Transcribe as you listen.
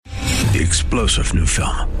The explosive new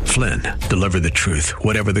film, Flynn, deliver the truth,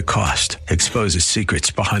 whatever the cost, exposes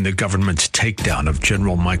secrets behind the government's takedown of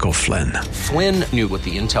General Michael Flynn. Flynn knew what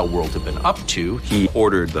the intel world had been up to. He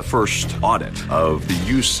ordered the first audit of the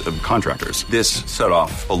use of contractors. This set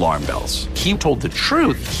off alarm bells. He told the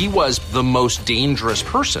truth. He was the most dangerous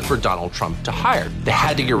person for Donald Trump to hire. They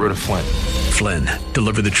had to get rid of Flynn. Flynn,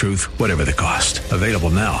 deliver the truth, whatever the cost. Available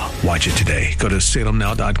now. Watch it today. Go to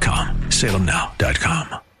salemnow.com.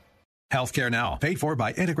 salemnow.com. Healthcare Now, paid for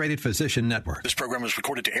by Integrated Physician Network. This program was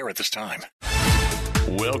recorded to air at this time.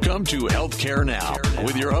 Welcome to Healthcare Now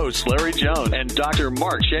with your hosts, Larry Jones and Dr.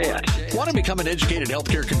 Mark Shayat. Want to become an educated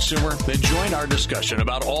healthcare consumer? Then join our discussion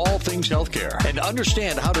about all things healthcare and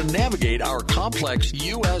understand how to navigate our complex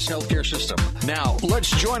U.S. healthcare system. Now, let's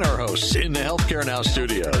join our hosts in the Healthcare Now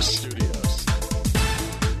studios.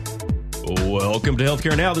 Welcome to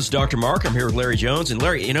Healthcare Now. This is Dr. Mark. I'm here with Larry Jones. And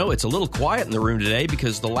Larry, you know, it's a little quiet in the room today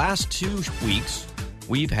because the last 2 weeks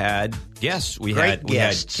we've had guests. We had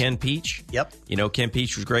Ken Peach. Yep. You know, Ken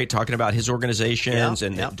Peach was great talking about his organizations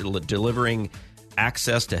delivering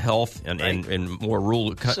access to health and more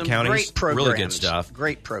rural counties. Great programs. Really good stuff.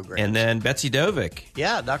 Great programs. And then Betsy Dovick.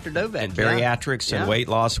 Yeah, Dr. Dovick. And bariatrics and weight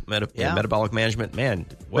loss, and metabolic management. Man,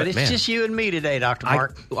 but it's just you and me today, Dr.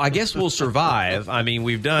 Mark. I guess we'll survive. I mean,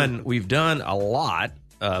 we've done a lot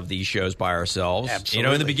of these shows by ourselves. Absolutely. You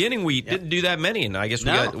know, in the beginning we didn't do that many, and I guess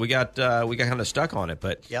we got kind of stuck on it.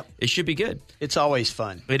 But it should be good. It's always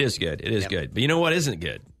fun. It is good. It is good. But you know what isn't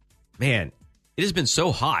good? Man, it has been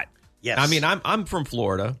so hot. Yes. I mean, I'm from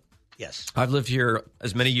Florida. Yes. I've lived here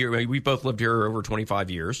as many years. We both lived here over 25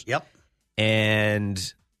 years. Yep.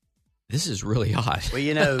 And this is really hot. Well,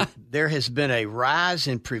 you know, there has been a rise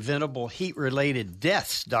in preventable heat-related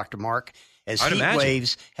deaths, Dr. Mark, as heat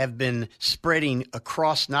waves have been spreading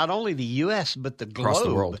across not only the U.S., but the globe across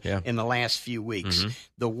the world, in the last few weeks. Mm-hmm.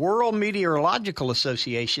 The World Meteorological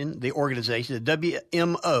Association, the organization, the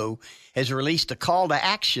WMO, has released a call to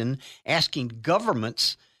action asking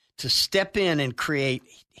governments to step in and create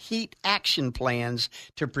heat action plans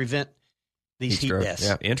to prevent these heat deaths.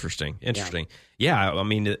 Yeah, interesting. Yeah, I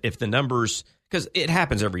mean, if the numbers, because it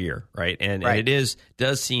happens every year, right? And it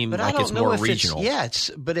does seem like it's more regional.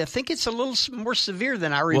 But I think it's a little more severe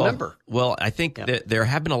than I remember. Well, I think that there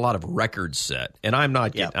have been a lot of records set, and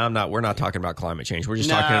we're not talking about climate change. We're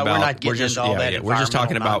just talking about we're just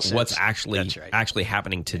talking about what's actually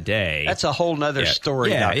happening today. That's a whole nother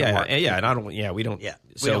story. And we don't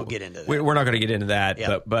get into that. We're not going to get into that.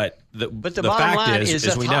 Yeah. But the fact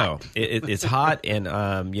is we know it's hot, and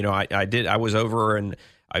I was over and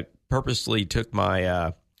I purposely took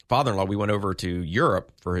my father-in-law. We went over to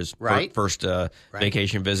Europe for his first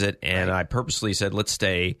vacation visit, and I purposely said, let's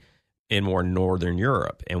stay in more northern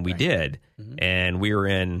Europe, and we did. Mm-hmm. And we were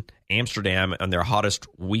in Amsterdam on their hottest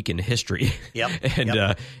week in history.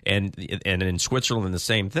 And in Switzerland, the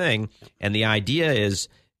same thing. And the idea is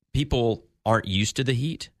people aren't used to the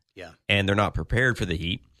heat, and they're not prepared for the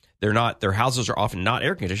heat. Their houses are often not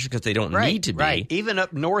air conditioned because they don't need to be. Right. Even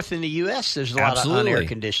up north in the U.S., there's a lot of unair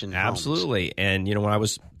conditioned homes. Absolutely. And, you know, when I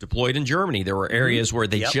was deployed in Germany, there were areas where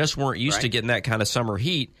they just weren't used to getting that kind of summer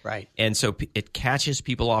heat. Right. And so it catches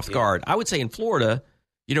people off guard. I would say in Florida,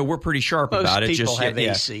 you know, we're pretty sharp about it. Most people have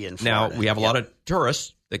AC in Florida. Now, we have a lot of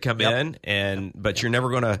tourists that come in, but you're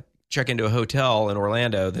never going to check into a hotel in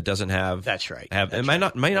Orlando that doesn't have. That's right. It might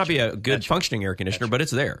not be a good functioning air conditioner, but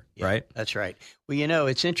it's there, right? That's right. Well, you know,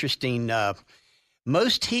 it's interesting.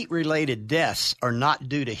 Most heat-related deaths are not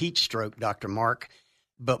due to heat stroke, Dr. Mark,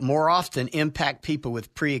 but more often impact people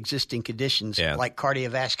with pre-existing conditions like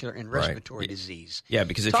cardiovascular and respiratory disease. Yeah,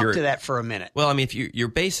 because if Talk to that for a minute. Well, I mean, if you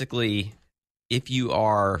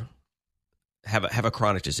have a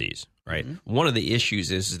chronic disease, right? Mm-hmm. One of the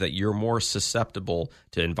issues is that you're more susceptible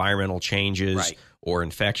to environmental changes or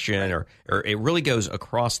infection, or it really goes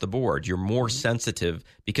across the board. You're more sensitive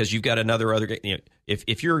because you've got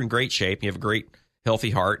if you're in great shape, you have a great healthy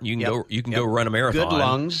heart, you can go run a marathon. Good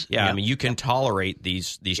lungs. Yeah, I mean, you can tolerate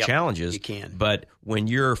these challenges. You can. But when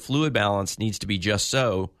your fluid balance needs to be just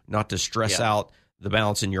so, not to stress out the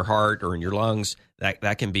balance in your heart or in your lungs,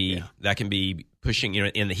 that can be pushing, you know,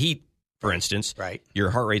 in the heat. For instance,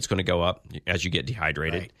 your heart rate's going to go up as you get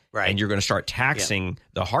dehydrated, and you're going to start taxing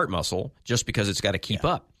the heart muscle just because it's got to keep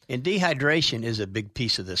up. And dehydration is a big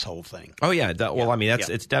piece of this whole thing. Oh yeah, I mean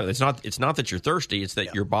it's not that you're thirsty; it's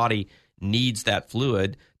that your body needs that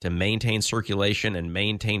fluid to maintain circulation and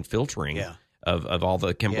maintain filtering of all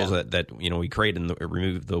the chemicals that you know we create and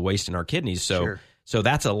remove the waste in our kidneys. So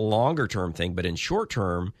that's a longer term thing, but in short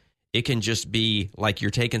term, it can just be like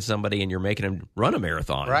you're taking somebody and you're making them run a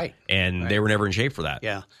marathon. Right. And they were never in shape for that.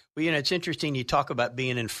 Yeah. Well, it's interesting you talk about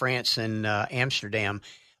being in France and Amsterdam.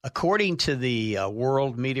 According to the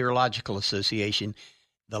World Meteorological Association,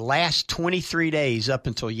 the last 23 days up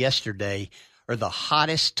until yesterday are the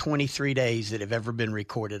hottest 23 days that have ever been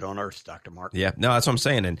recorded on Earth, Dr. Mark. Yeah, no, that's what I'm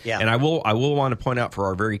saying. And I will want to point out for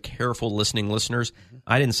our very careful listening listeners,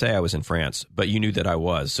 I didn't say I was in France, but you knew that I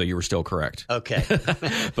was, so you were still correct. Okay.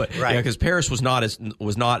 But right. Because Paris was not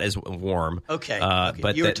as warm. Okay.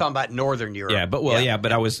 But you were talking about Northern Europe. Yeah,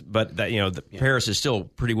 but Paris is still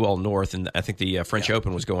pretty well north, and I think the French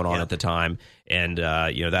Open was going on at the time, and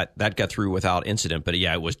that got through without incident, but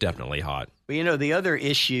it was definitely hot. Well, the other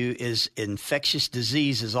issue is infectious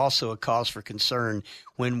disease is also a cause for concern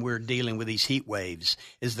when we're dealing with these heat waves.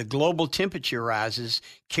 As the global temperature rises,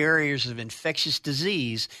 carriers of infectious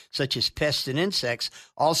disease, such as pests and insects,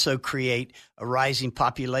 also create a rising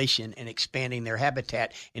population and expanding their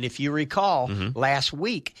habitat. And if you recall, last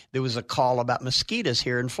week there was a call about mosquitoes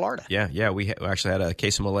here in Florida. Yeah, we actually had a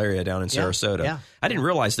case of malaria down in Sarasota. Yeah. I didn't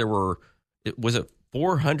realize there were – was it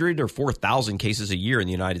 400 or 4,000 cases a year in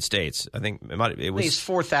the United States? I think it was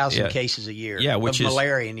 4,000 cases a year of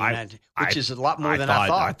malaria in the United States, which is a lot more than I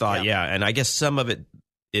thought. I thought, and I guess some of it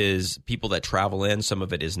is people that travel in, some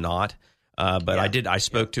of it is not. But I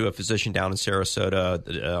spoke to a physician down in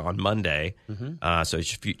Sarasota on Monday, so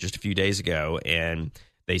just a few days ago, and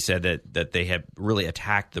they said that they have really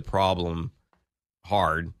attacked the problem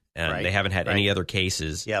hard. And they haven't had any other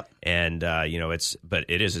cases. Yep. And it's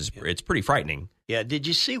pretty frightening. Yeah. Did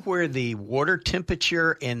you see where the water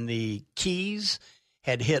temperature in the Keys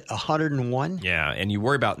had hit 101? Yeah. And you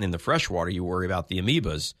worry about in the freshwater, you worry about the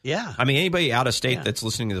amoebas. Yeah. I mean, anybody out of state that's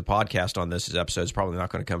listening to the podcast on this episode is probably not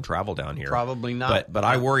going to come travel down here. Probably not. But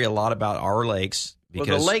I worry a lot about our lakes.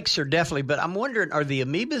 Because the lakes are definitely, but I'm wondering, are the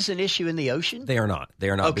amoebas an issue in the ocean? They are not. They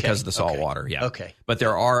are not because of the salt water. Yeah. Okay. But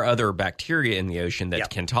there are other bacteria in the ocean that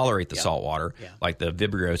can tolerate the salt water, like the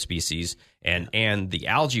Vibrio species, and the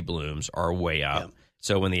algae blooms are way up. Yep.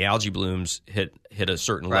 So when the algae blooms hit a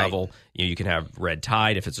certain level, you can have red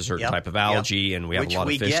tide if it's a certain type of algae, and we have a lot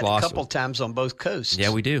of fish loss. Which we get a couple times on both coasts.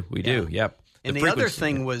 Yeah, we do. We do. Yep. And the other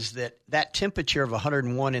thing was that temperature of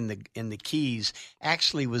 101 in the Keys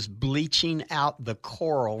actually was bleaching out the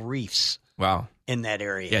coral reefs. Wow. In that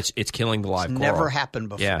area. Yeah, it's killing the live coral. Never happened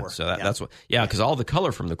before. Yeah, so that's what. Yeah, because all the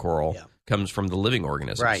color from the coral comes from the living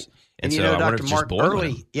organisms. Right. And so I Dr. Mark,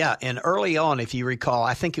 early on, if you recall,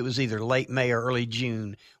 I think it was either late May or early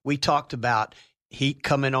June, we talked about heat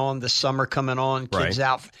coming on, the summer coming on, kids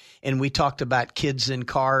out, and we talked about kids in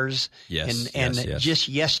cars. Yes, and just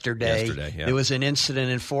yesterday there was an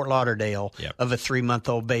incident in Fort Lauderdale of a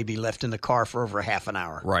 3-month-old baby left in the car for over half an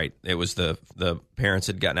hour. Right. It was the parents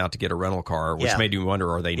had gotten out to get a rental car, which made you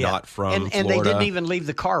wonder, are they not from Florida? And they didn't even leave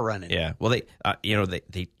the car running. Yeah. Well,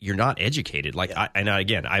 they you're not educated. Like,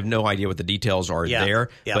 again, I have no idea what the details are there,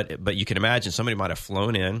 but you can imagine somebody might have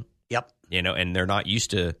flown in. Yep. And they're not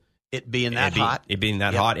used to it being that hot. It being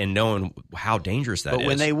that hot and knowing how dangerous that is. But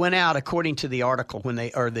when they went out, according to the article,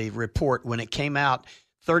 the report, when it came out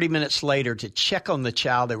 30 minutes later to check on the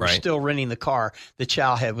child, they were still renting the car. The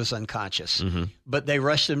child was unconscious. But they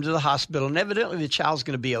rushed him to the hospital, and evidently the child's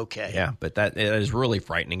going to be okay. Yeah, but that is really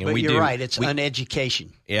frightening. And but you're right. It's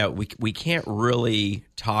uneducation. Yeah, we can't really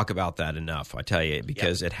talk about that enough, I tell you,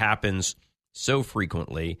 because it happens so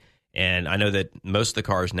frequently. And I know that most of the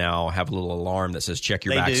cars now have a little alarm that says check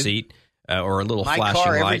your back seat or a little flashing light. My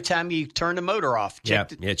car, every time you turn the motor off, check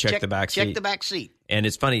the back seat. Check the back seat. And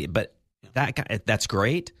it's funny, but that's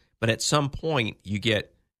great. But at some point,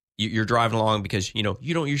 you're driving along because, you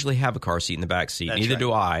don't usually have a car seat in the back seat. That's Neither right.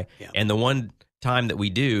 do I. Yeah. And the one time that we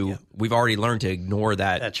do, we've already learned to ignore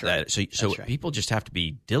that. That's right. So people just have to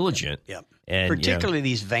be diligent. Yep. And particularly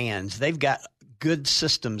these vans, they've got good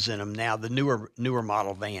systems in them now, the newer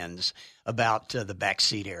model vans, about the back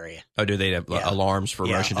seat area. Oh, do they have alarms for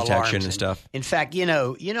motion detection and stuff? In fact, you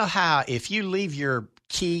know how if you leave your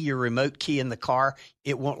remote key in the car,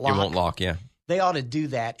 it won't lock? It won't lock, yeah. They ought to do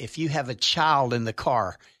that. If you have a child in the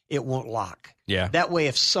car, it won't lock. Yeah. That way,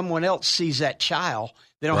 if someone else sees that child,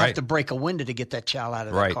 they don't have to break a window to get that child out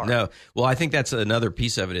of the car. No. Well, I think that's another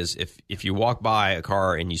piece of it is if you walk by a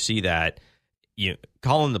car and you see that,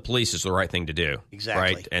 calling the police is the right thing to do.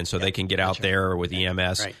 Exactly. Right. And so they can get out there with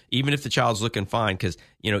EMS, even if the child's looking fine, because,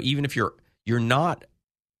 even if you're not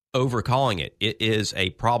overcalling it, it is a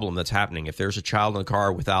problem that's happening. If there's a child in the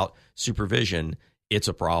car without supervision, it's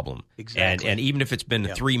a problem. Exactly. And even if it's been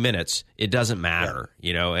 3 minutes, it doesn't matter,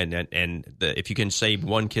 if you can save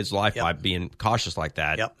one kid's life by being cautious like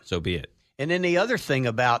that, so be it. And then the other thing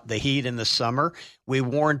about the heat in the summer, we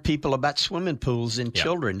warned people about swimming pools and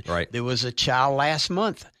children. Right. There was a child last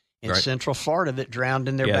month in Central Florida that drowned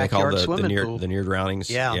in their backyard swimming pool. The near drownings.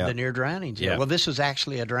 Yeah, the near drownings. Yeah. Well, this was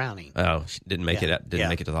actually a drowning. Oh, didn't make it. Didn't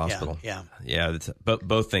make it to the hospital. Yeah. But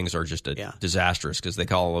both things are just disastrous because they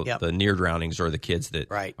call the near drownings or the kids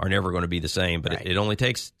that are never going to be the same. But it only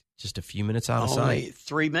takes just a few minutes out of sight. Only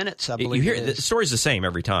 3 minutes, I believe. You hear the story's the same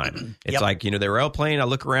every time. It's like, they were airplane. I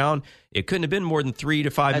look around. It couldn't have been more than 3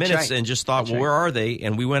 to 5 minutes, and just thought, where are they?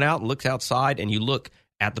 And we went out and looked outside, and you look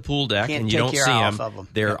at the pool deck, and you don't see them.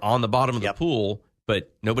 They're on the bottom of the pool,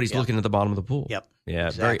 but nobody's looking at the bottom of the pool. Yeah,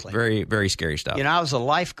 exactly. Very, very, very scary stuff. I was a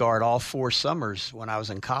lifeguard all 4 summers when I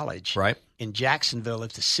was in college. Right. In Jacksonville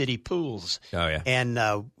at the city pools. Oh, yeah. And,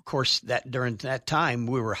 of course, during that time,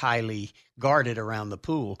 we were highly guarded around the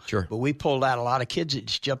pool. Sure. But we pulled out a lot of kids that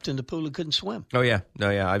just jumped in the pool and couldn't swim. Oh, yeah. No,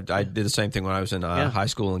 yeah. I did the same thing when I was in high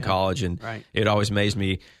school and college, and it always amazed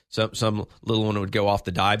me. Some little one would go off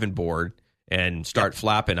the diving board and start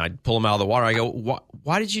flapping. I'd pull them out of the water. I go,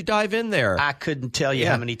 why did you dive in there? I couldn't tell you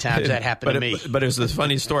how many times that happened to me. But it was the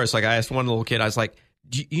funniest story. It's like I asked one little kid, I was like,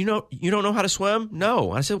 you don't know how to swim?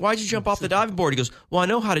 No. I said, why'd you jump off the diving board? He goes, well, I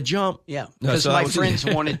know how to jump. Yeah, because my friends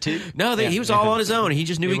wanted to. No, he was all on his own. He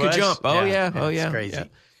just knew he could jump. Oh, yeah. Oh, yeah. It's crazy. Yeah.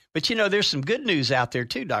 But, there's some good news out there,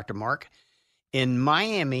 too, Dr. Mark. In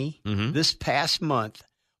Miami, this past month,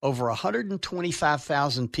 over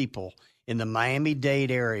 125,000 people in the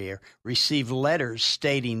Miami-Dade area received letters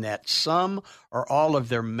stating that some or all of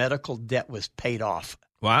their medical debt was paid off.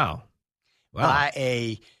 Wow. By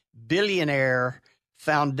a billionaire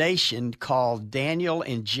foundation called Daniel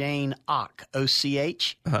and Jane Och,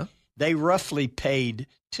 O-C-H. Uh-huh. They roughly paid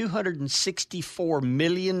 $264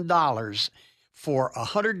 million for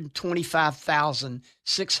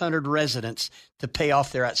 125,600 residents to pay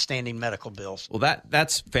off their outstanding medical bills. Well,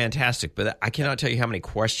 that's fantastic, but I cannot tell you how many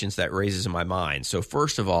questions that raises in my mind. So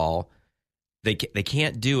first of all, they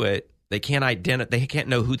can't do it. They can't They can't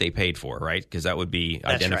know who they paid for, right? Because that would be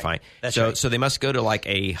identifying. That's right. So they must go to like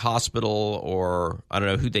a hospital or I don't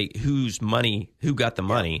know who got the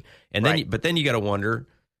money, and then but then you got to wonder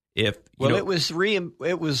if it was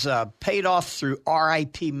paid off through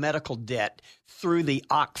RIP medical debt through the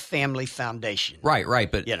Och Family Foundation.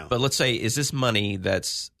 Right. But let's say, is this money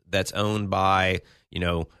that's owned by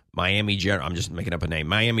Miami General? I'm just making up a name.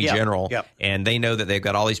 Miami General, and they know that they've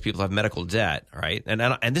got all these people who have medical debt, right?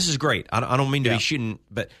 And this is great. I don't mean to be shooting,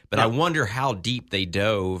 but I wonder how deep they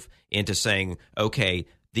dove into saying, okay,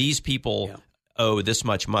 these people owe this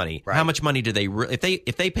much money. Right. How much money do they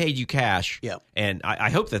if they paid you cash? Yeah. And I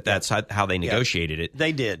hope that's how they negotiated it.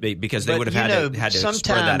 They did, because they would have had to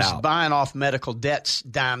spread that out. Sometimes buying off medical debt's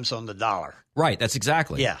dimes on the dollar. Right. That's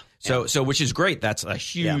exactly. Yeah. So which is great. That's a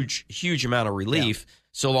huge amount of relief. Yeah.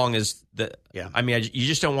 So long as I mean, you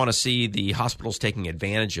just don't want to see the hospitals taking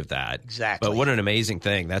advantage of that. Exactly. But what an amazing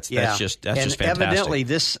thing! That's just fantastic. Evidently,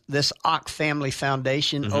 this Och Family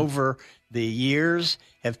Foundation over the years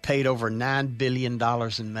have paid over $9 billion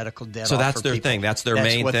in medical debt. So that's their thing. That's their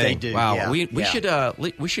main what thing. They do. Wow. We should dive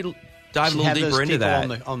a little deeper into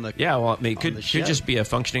that. It could just be a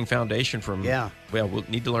functioning foundation from. Yeah. Well, we'll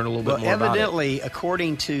need to learn a little bit more about it. Evidently,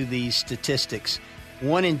 according to these statistics,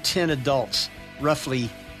 1 in 10 adults, roughly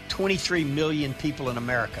 23 million people in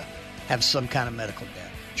America, have some kind of medical debt.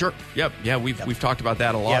 Sure. Yep. Yeah. We've talked about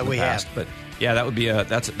that a lot in the past. But yeah, that would be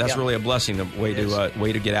that's really a blessing. A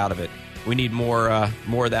way to get out of it. We need more of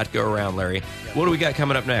that go around, Larry. Yep. What do we got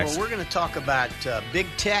coming up next? Well, we're going to talk about big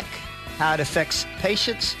tech, how it affects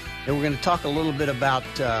patients, and we're going to talk a little bit about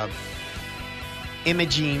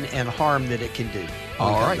imaging and harm that it can do.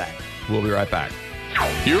 All right. We'll be right back.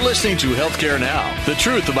 You're listening to Healthcare Now, the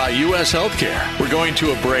truth about U.S. healthcare. We're going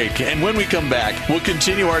to a break, and when we come back, we'll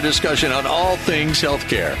continue our discussion on all things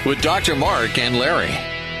healthcare with Dr. Mark and Larry.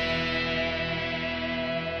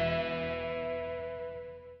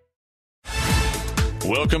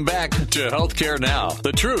 Welcome back to Healthcare Now,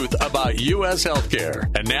 the truth about U.S. healthcare.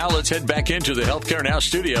 And now let's head back into the Healthcare Now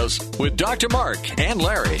studios with Dr. Mark and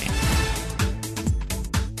Larry.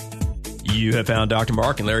 You have found Dr.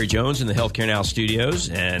 Mark and Larry Jones in the Healthcare Now studios,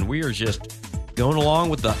 and we are just going along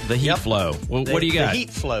with the heat flow. Well, what do you got? The heat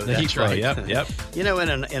flow. The heat flow, right. Yep.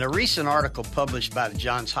 In a recent article published by the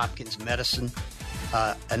Johns Hopkins Medicine,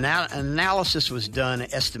 analysis was done,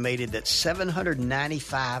 estimated that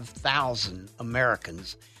 795,000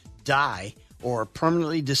 Americans die or are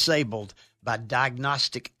permanently disabled by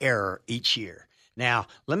diagnostic error each year. Now,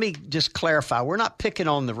 let me just clarify. We're not picking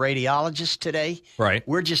on the radiologists today. Right.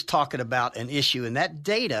 We're just talking about an issue. And that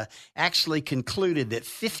data actually concluded that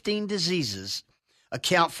 15 diseases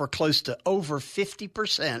account for close to over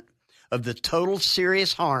 50% of the total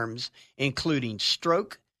serious harms, including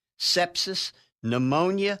stroke, sepsis,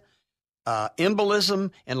 pneumonia,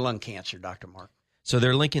 embolism and lung cancer, Dr. Mark. So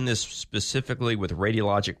they're linking this specifically with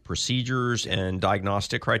radiologic procedures and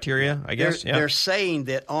diagnostic criteria, I guess? They're saying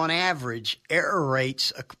that on average, error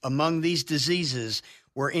rates among these diseases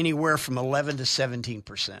were anywhere from 11 to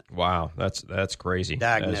 17%. Wow, that's crazy.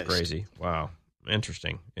 Diagnosed. That's crazy. Wow.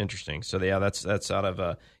 Interesting. So that's out of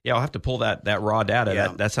I'll have to pull that raw data.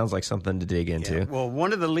 Yeah. That sounds like something to dig into. Yeah. Well,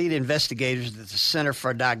 one of the lead investigators at the Center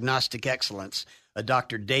for Diagnostic Excellence,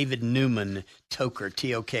 Dr. David Newman Toker,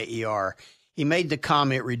 Toker, he made the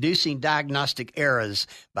comment reducing diagnostic errors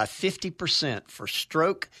by 50% for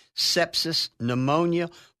stroke, sepsis, pneumonia,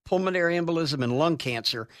 pulmonary embolism, and lung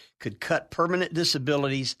cancer could cut permanent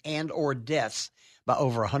disabilities and or deaths by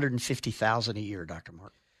over 150,000 a year, Dr.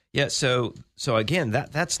 Mark. Yeah, so again,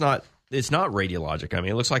 it's not radiologic. I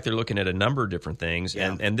mean, it looks like they're looking at a number of different things,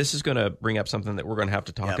 and this is going to bring up something that we're going to have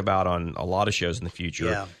to talk about on a lot of shows in the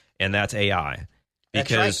future, and that's AI.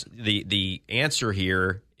 Because the answer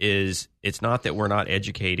here is it's not that we're not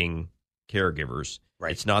educating caregivers.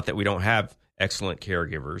 Right. It's not that we don't have excellent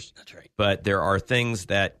caregivers. That's right. But there are things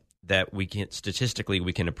that we can statistically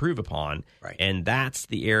we can improve upon. Right. And that's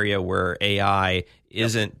the area where AI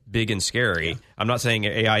isn't big and scary. Yeah. I'm not saying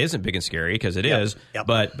AI isn't big and scary because it is,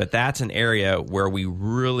 but that's an area where we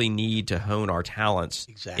really need to hone our talents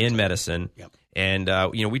in medicine. Yep.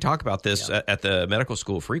 And we talk about this at the medical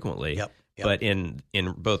school frequently. Yep. But in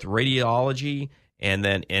both radiology and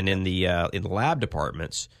in the lab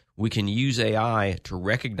departments, we can use AI to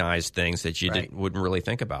recognize things that you wouldn't really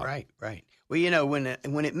think about. Right. Well, when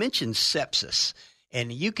it mentions sepsis,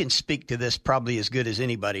 and you can speak to this probably as good as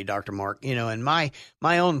anybody, Dr. Mark. And my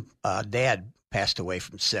own dad passed away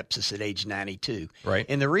from sepsis at age 92. Right.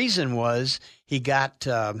 And the reason was he got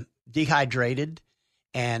dehydrated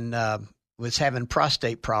and was having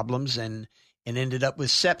prostate problems and ended up with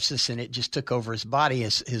sepsis, and it just took over his body.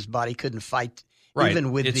 His body couldn't fight. Right.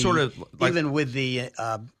 Even with the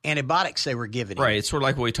antibiotics they were giving him. Right. It's sort of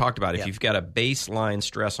like what we talked about. If you've got a baseline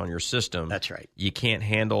stress on your system, that's right. You can't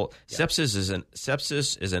handle sepsis.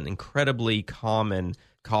 Sepsis is an incredibly common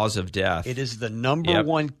cause of death. It is the number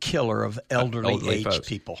one killer of elderly aged folks.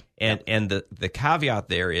 people. And the caveat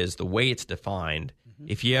there is the way it's defined.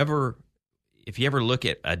 Mm-hmm. If you ever look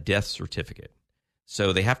at a death certificate,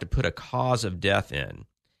 so they have to put a cause of death in,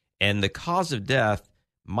 and the cause of death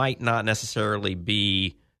might not necessarily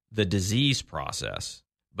be the disease process,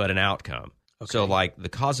 but an outcome. Okay. So, like, the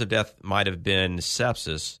cause of death might have been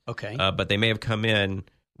sepsis, but they may have come in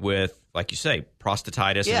with, like you say,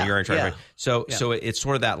 prostatitis and urinary tract. So it's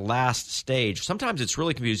sort of that last stage. Sometimes it's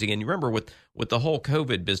really confusing. And you remember with the whole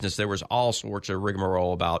COVID business, there was all sorts of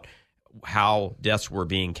rigmarole about how deaths were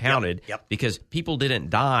being counted because people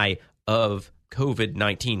didn't die of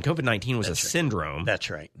COVID-19. COVID-19 was a syndrome. That's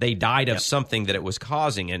right. They died of something that it was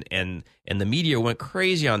causing, and the media went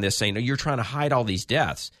crazy on this, saying, you're trying to hide all these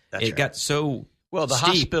deaths. It got so the steep.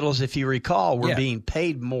 Hospitals, if you recall, were being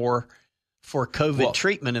paid more for COVID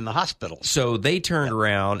treatment in the hospitals. So they turned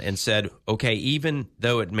around and said, okay, even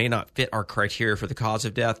though it may not fit our criteria for the cause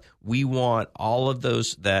of death, we want all of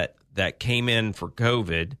those that came in for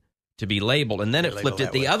COVID to be labeled, and then it flipped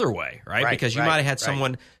it the other way, right? Because you might have had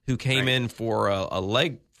someone who came in for a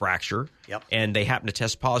leg fracture, and they happen to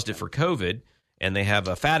test positive for COVID, and they have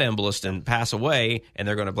a fat embolus and pass away, and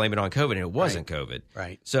they're going to blame it on COVID, and it wasn't COVID.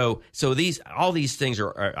 Right. So all these things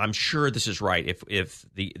are I'm sure this is right. If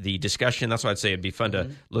the discussion, that's why I'd say it'd be fun to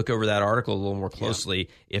look over that article a little more closely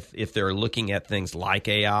if they're looking at things like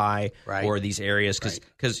AI or these areas,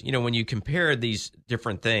 because when you compare these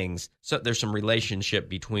different things, so there's some relationship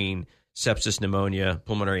between sepsis, pneumonia,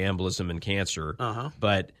 pulmonary embolism, and cancer,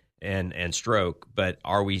 but and stroke. But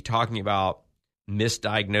are we talking about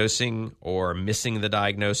misdiagnosing or missing the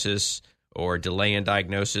diagnosis or delay in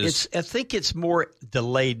diagnosis? I think it's more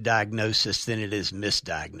delayed diagnosis than it is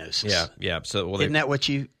misdiagnosis. Yeah. So isn't that what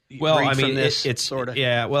you? Well, read I mean, from this, it's sort of.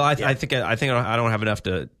 Yeah. Well, I think I don't have enough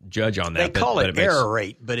to judge on that. They call it error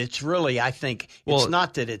rate, but it's really, I think, it's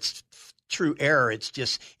not that it's true error. It's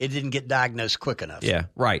just it didn't get diagnosed quick enough. Yeah.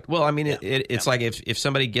 Right. Well, I mean, it's like if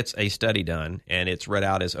somebody gets a study done and it's read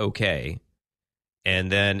out as okay,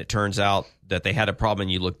 and then it turns out that they had a problem,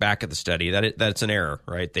 and you look back at the study, that's an error,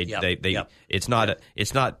 right? It's not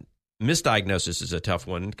misdiagnosis is a tough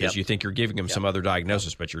one because you think you're giving them some other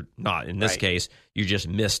diagnosis, but you're not. In this case, you just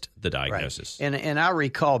missed the diagnosis. Right. And I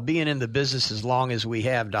recall being in the business as long as we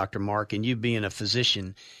have, Dr. Mark, and you being a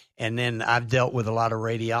physician, and then I've dealt with a lot of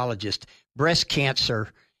radiologists. Breast cancer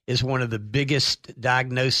is one of the biggest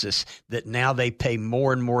diagnoses that now they pay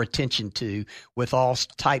more and more attention to with all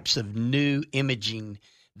types of new imaging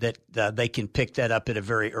that they can pick that up at a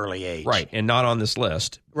very early age. Right, and not on this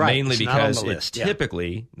list. Right, mainly it's because not on the list, it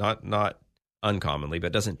typically, not uncommonly,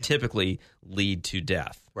 but doesn't typically lead to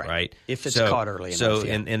death. Right. If it's caught early enough. So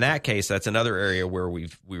in that case, that's another area where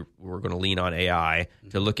we're going to lean on AI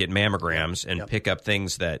to look at mammograms and pick up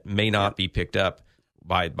things that may not be picked up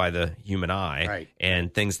by the human eye,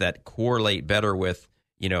 and things that correlate better with,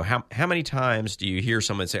 how many times do you hear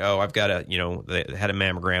someone say, oh, I've got they had a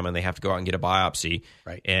mammogram and they have to go out and get a biopsy.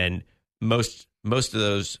 Right. And most of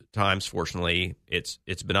those times, fortunately, it's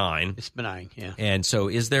benign. It's benign, yeah. And so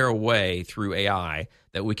is there a way through AI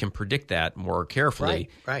that we can predict that more carefully,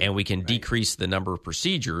 and we can decrease the number of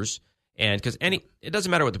procedures? And because it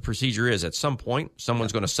doesn't matter what the procedure is, at some point,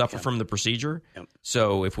 someone's going to suffer from the procedure. Yep.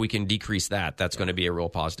 So if we can decrease that, that's going to be a real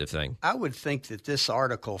positive thing. I would think that this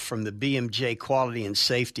article from the BMJ Quality and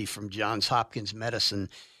Safety from Johns Hopkins Medicine,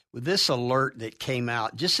 with this alert that came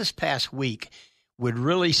out just this past week, would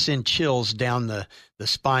really send chills down the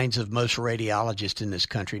spines of most radiologists in this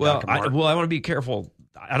country. Well, Dr. Mark. I want to be careful.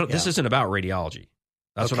 This isn't about radiology.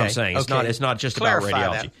 That's what I'm saying. It's not just Clarify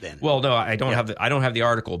about radiology. That, then. Well, no, I don't have the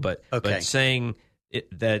article, but saying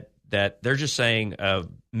that they're just saying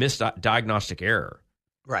misdiagnostic error.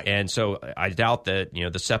 Right. And so I doubt that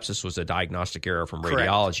the sepsis was a diagnostic error from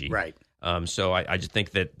radiology. Right. So I just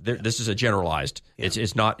think that this is a generalized. Yeah.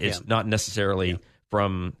 It's not necessarily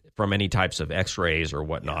from any types of X-rays or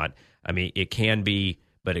whatnot. Yeah. I mean, it can be.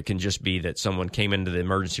 But it can just be that someone came into the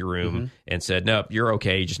emergency room and said, nope, you're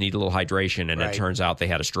okay. You just need a little hydration. And it turns out they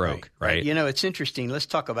had a stroke, right? It's interesting. Let's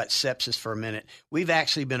talk about sepsis for a minute. We've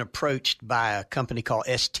actually been approached by a company called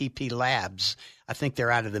STP Labs. I think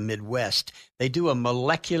they're out of the Midwest. They do a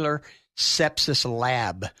molecular sepsis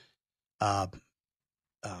lab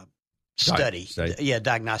study.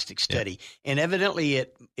 Diagnostic study. Yeah. And evidently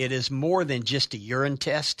it is more than just a urine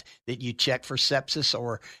test that you check for sepsis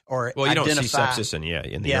or you don't see sepsis in the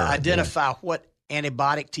urine. Identify what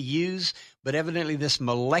antibiotic to use, but evidently this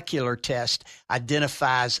molecular test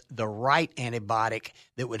identifies the right antibiotic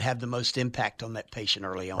that would have the most impact on that patient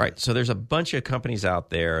early on. Right. So there's a bunch of companies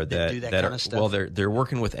out there that do that kind of stuff. Well, they're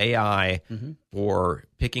working with AI for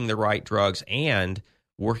picking the right drugs and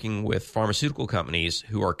working with pharmaceutical companies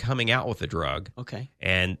who are coming out with a drug. Okay.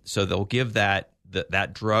 And so they'll give that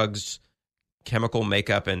drug's chemical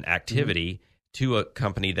makeup and activity to a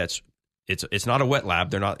company that's it's not a wet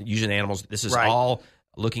lab. They're not using animals. This is all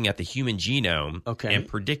looking at the human genome and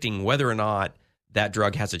predicting whether or not that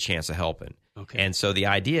drug has a chance of helping. Okay. And so the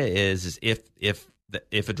idea is if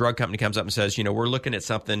a drug company comes up and says, we're looking at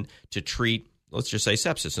something to treat, let's just say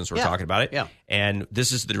sepsis, since we're talking about it. Yeah. And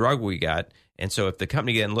this is the drug we got. And so if the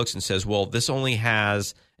company then looks and says, well, this only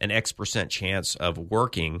has an X% chance of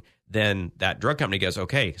working, then that drug company goes,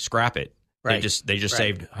 okay, scrap it. Right. They just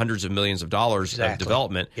saved hundreds of millions of dollars of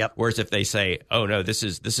development. Yep. Whereas if they say, oh no, this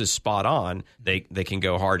is spot on, they can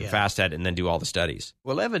go hard and fast at it and then do all the studies.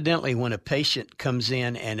 Well, evidently when a patient comes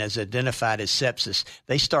in and is identified as sepsis,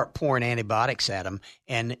 they start pouring antibiotics at them,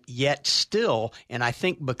 and yet still, and I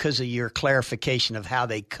think because of your clarification of how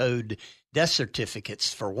they code death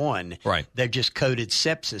certificates, for one, they're just coded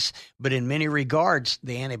sepsis, but in many regards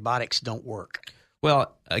the antibiotics don't work.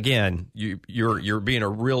 Well, again, you're being a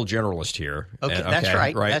real generalist here. Okay, that's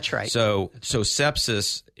right. That's right. So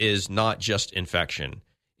sepsis is not just infection;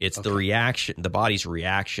 it's the reaction, the body's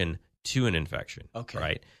reaction to an infection. Okay.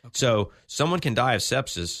 Right. Okay. So someone can die of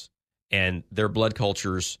sepsis, and their blood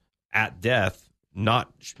cultures at death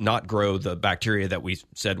not grow the bacteria that we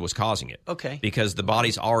said was causing it. Okay. Because the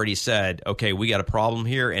body's already said, okay, we got a problem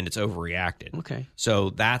here, and it's overreacted. Okay. So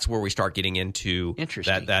that's where we start getting into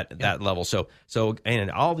that level. So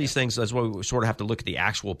and all these things, that's why we sort of have to look at the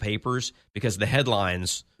actual papers, because the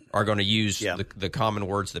headlines are going to use the common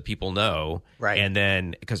words that people know. Right. And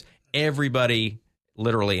then because everybody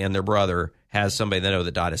literally and their brother has somebody they know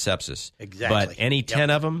that died of sepsis. Exactly. But any 10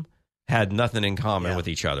 of them had nothing in common with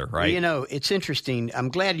each other, right? Well, it's interesting. I'm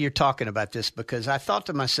glad you're talking about this, because I thought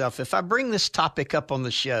to myself, if I bring this topic up on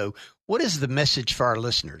the show, what is the message for our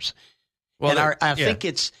listeners? Well, and I think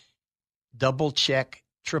it's double check,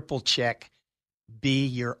 triple check, be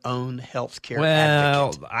your own healthcare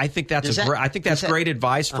advocate. I think that's great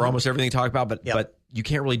advice for almost everything you talk about, but you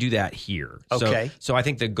can't really do that here. Okay. So I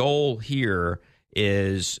think the goal here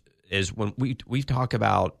is when we talk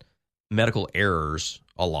about medical errors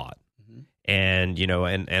a lot. And,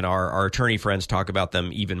 and our attorney friends talk about them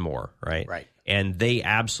even more, right? Right. And they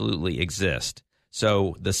absolutely exist.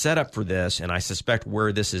 So the setup for this, and I suspect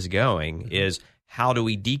where this is going, is how do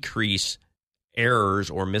we decrease errors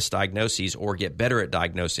or misdiagnoses or get better at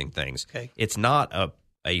diagnosing things? Okay. It's not a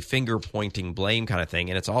a finger pointing blame kind of thing,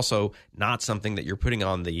 and it's also not something that you're putting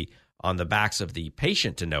on the backs of the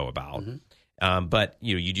patient to know about. Mm-hmm. But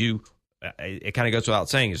you do. It kind of goes without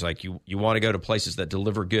saying. It's like you want to go to places that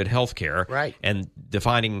deliver good health care, right? And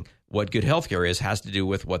defining what good health care is has to do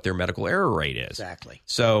with what their medical error rate is. Exactly.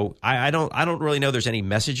 So I don't really know there's any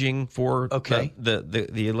messaging for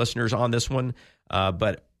the listeners on this one,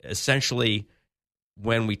 but essentially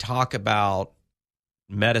when we talk about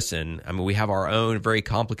medicine, I mean, we have our own very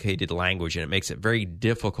complicated language, and it makes it very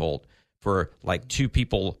difficult for like two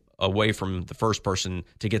people away from the first person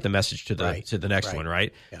to get the message to the next one,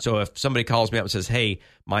 right? Yeah. So if somebody calls me up and says, "Hey,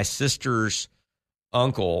 my sister's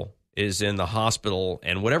uncle is in the hospital,"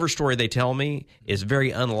 and whatever story they tell me is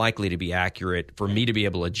very unlikely to be accurate for me to be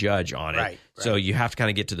able to judge on it. Right. So you have to kind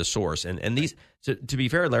of get to the source. And these, to be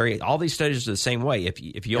fair, Larry, all these studies are the same way.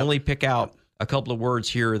 If you only pick out a couple of words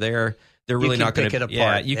here or there, they're really not going to pick it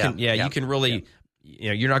apart. You can really,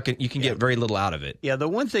 you're not going. You can get very little out of it. Yeah, the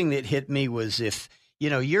one thing that hit me was if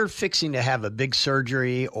you're fixing to have a big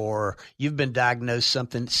surgery or you've been diagnosed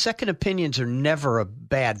something, second opinions are never a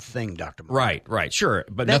bad thing, Dr. Mark. Right, sure.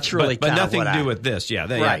 But that's but nothing to do with this.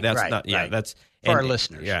 That's for our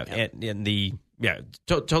listeners.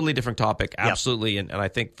 Totally different topic. Absolutely. And I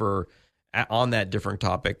think on that different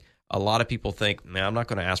topic, a lot of people think, man, I'm not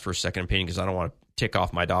going to ask for a second opinion because I don't want to tick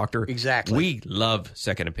off my doctor. Exactly. We love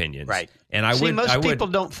second opinions. Right. And most people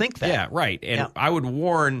don't think that. Yeah, right. And I would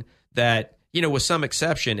warn that, with some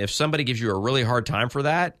exception, if somebody gives you a really hard time for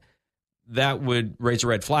that would raise a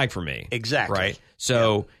red flag for me. Exactly. Right.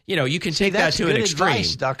 So, you can take that to an extreme.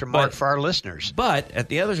 Advice, Dr. Mark, for our listeners. But at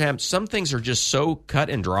the other hand, some things are just so cut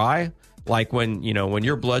and dry. Like when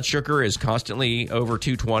your blood sugar is constantly over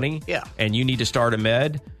 220 and you need to start a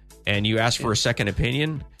med and you ask for a second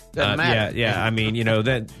opinion. Doesn't matter. I mean,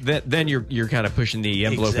 then you're kind of pushing the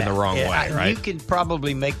envelope in the wrong way, right? You can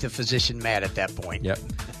probably make the physician mad at that point. Yep.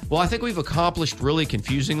 Well, I think we've accomplished really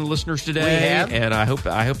confusing the listeners today. We have. And I hope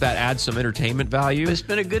that adds some entertainment value. It's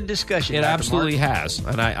been a good discussion. It absolutely has.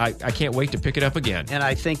 And I can't wait to pick it up again. And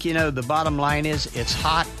I think, the bottom line is it's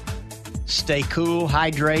hot. Stay cool,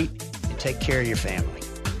 hydrate, and take care of your family.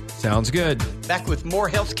 Sounds good. Back with more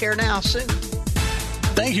Healthcare Now soon.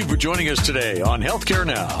 Thank you for joining us today on Healthcare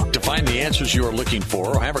Now. To find the answers you are looking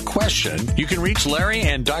for or have a question, you can reach Larry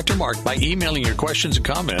and Dr. Mark by emailing your questions and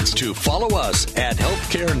comments to follow us at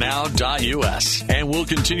healthcarenow.us. And we'll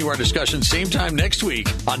continue our discussion same time next week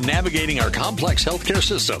on navigating our complex healthcare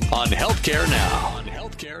system on Healthcare Now.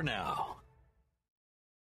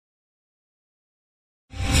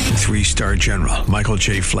 3-star General Michael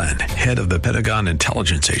J. Flynn, head of the Pentagon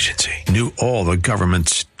Intelligence Agency, knew all the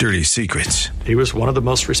government's dirty secrets. He was one of the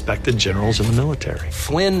most respected generals in the military.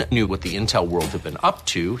 Flynn knew what the intel world had been up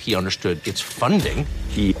to. He understood its funding.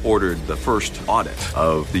 He ordered the first audit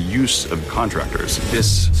of the use of contractors.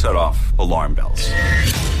 This set off alarm bells.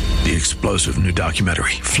 The explosive new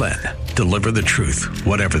documentary, Flynn, Deliver the Truth,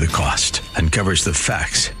 Whatever the Cost, uncovers the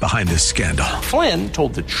facts behind this scandal. Flynn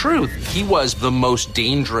told the truth. He was the most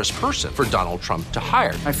dangerous person for Donald Trump to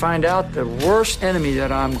hire. I find out the worst enemy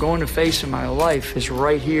that I'm going to face in my life is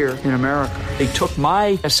right here in America. They took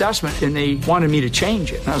my assessment and they wanted me to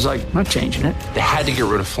change it. And I was like, I'm not changing it. They had to get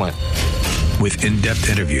rid of Flynn. With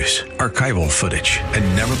in-depth interviews, archival footage,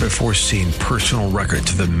 and never-before-seen personal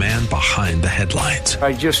records of the man behind the headlines.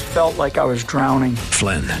 I just felt like I was drowning.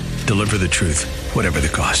 Flynn, Deliver the Truth, Whatever the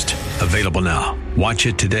Cost. Available now. Watch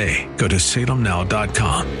it today. Go to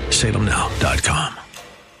salemnow.com. salemnow.com.